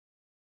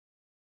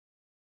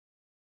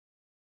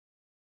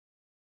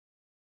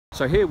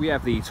So here we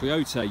have the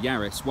Toyota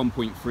Yaris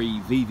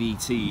 1.3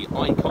 VVT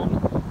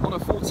Icon on a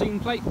 14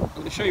 plate. I'm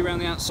going to show you around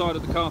the outside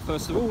of the car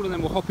first of all, and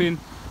then we'll hop in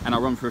and I'll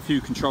run through a few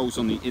controls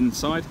on the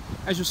inside.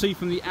 As you'll see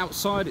from the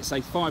outside, it's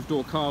a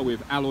 5-door car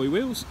with alloy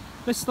wheels.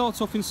 Let's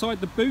start off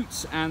inside the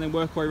boot and then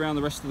work our way around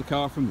the rest of the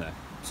car from there.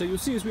 So you'll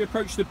see as we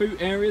approach the boot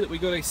area that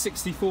we've got a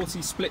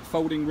 60/40 split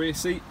folding rear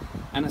seat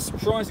and a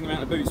surprising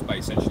amount of boot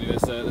space actually.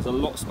 There's a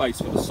lot of space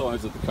for the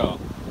size of the car.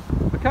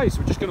 Okay,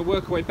 so we're just going to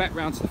work our way back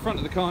round to the front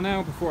of the car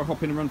now before I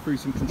hop in and run through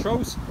some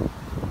controls.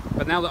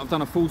 But now that I've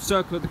done a full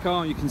circle of the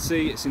car, you can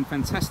see it's in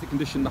fantastic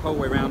condition the whole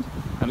way around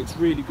and looks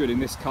really good in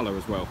this colour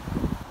as well.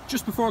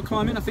 Just before I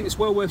climb in, I think it's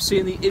well worth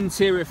seeing the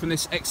interior from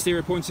this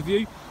exterior point of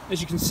view. As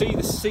you can see,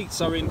 the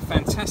seats are in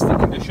fantastic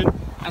condition,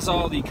 as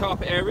are the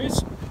carpet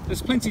areas.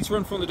 There's plenty to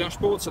run through on the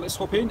dashboard, so let's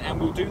hop in and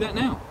we'll do that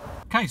now.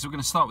 Okay, so we're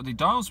going to start with the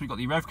dials. We've got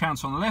the rev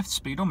counter on the left,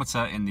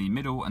 speedometer in the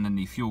middle, and then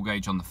the fuel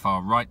gauge on the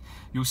far right.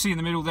 You'll see in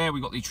the middle there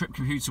we've got the trip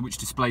computer, which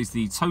displays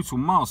the total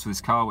miles for this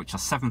car, which are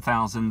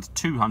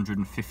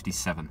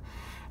 7,257.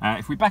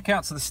 If we back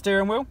out to the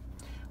steering wheel,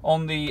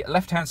 on the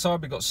left hand side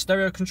we've got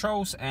stereo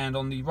controls, and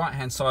on the right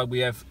hand side we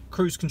have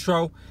cruise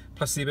control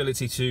plus the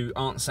ability to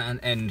answer and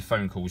end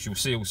phone calls. You'll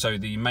see also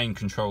the main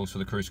controls for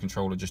the cruise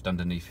control are just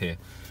underneath here.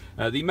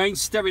 The main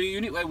stereo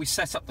unit where we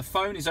set up the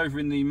phone is over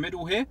in the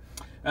middle here.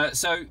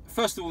 So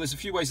first of all, there's a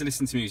few ways to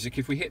listen to music.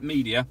 If we hit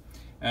media,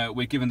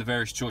 we're given the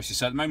various choices.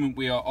 So at the moment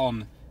we are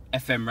on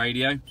FM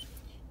radio.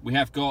 We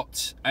have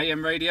got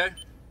AM radio,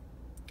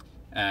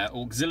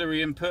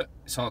 auxiliary input.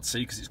 It's hard to see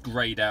because it's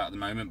greyed out at the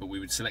moment, but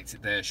we would select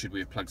it there should we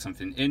have plugged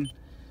something in.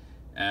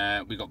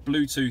 We've got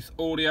Bluetooth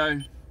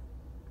audio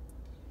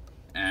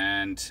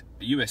and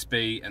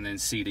USB, and then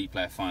CD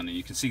player finally.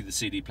 You can see the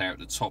CD player at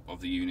the top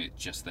of the unit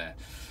just there.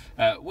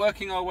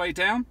 Working our way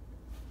down,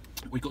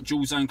 we've got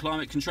dual zone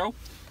climate control.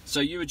 So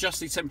you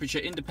adjust the temperature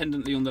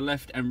independently on the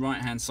left and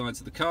right hand sides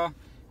of the car.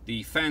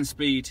 The fan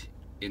speed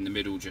in the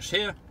middle just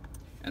here,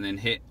 and then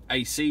hit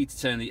AC to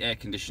turn the air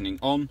conditioning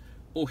on,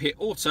 or hit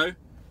auto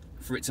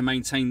for it to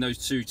maintain those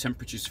two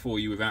temperatures for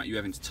you without you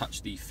having to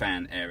touch the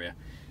fan area.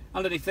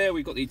 Underneath there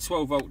we've got the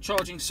 12-volt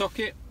charging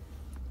socket,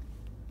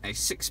 a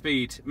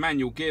 6-speed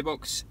manual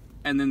gearbox,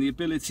 and then the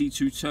ability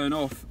to turn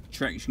off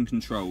traction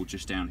control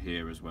just down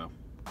here as well.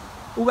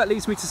 All that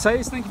leaves me to say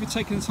is thank you for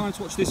taking the time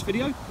to watch this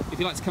video. If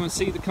you'd like to come and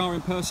see the car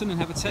in person and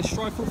have a test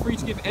drive, feel free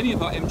to give any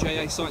of our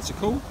MJA sites a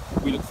call.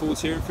 We look forward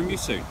to hearing from you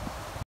soon.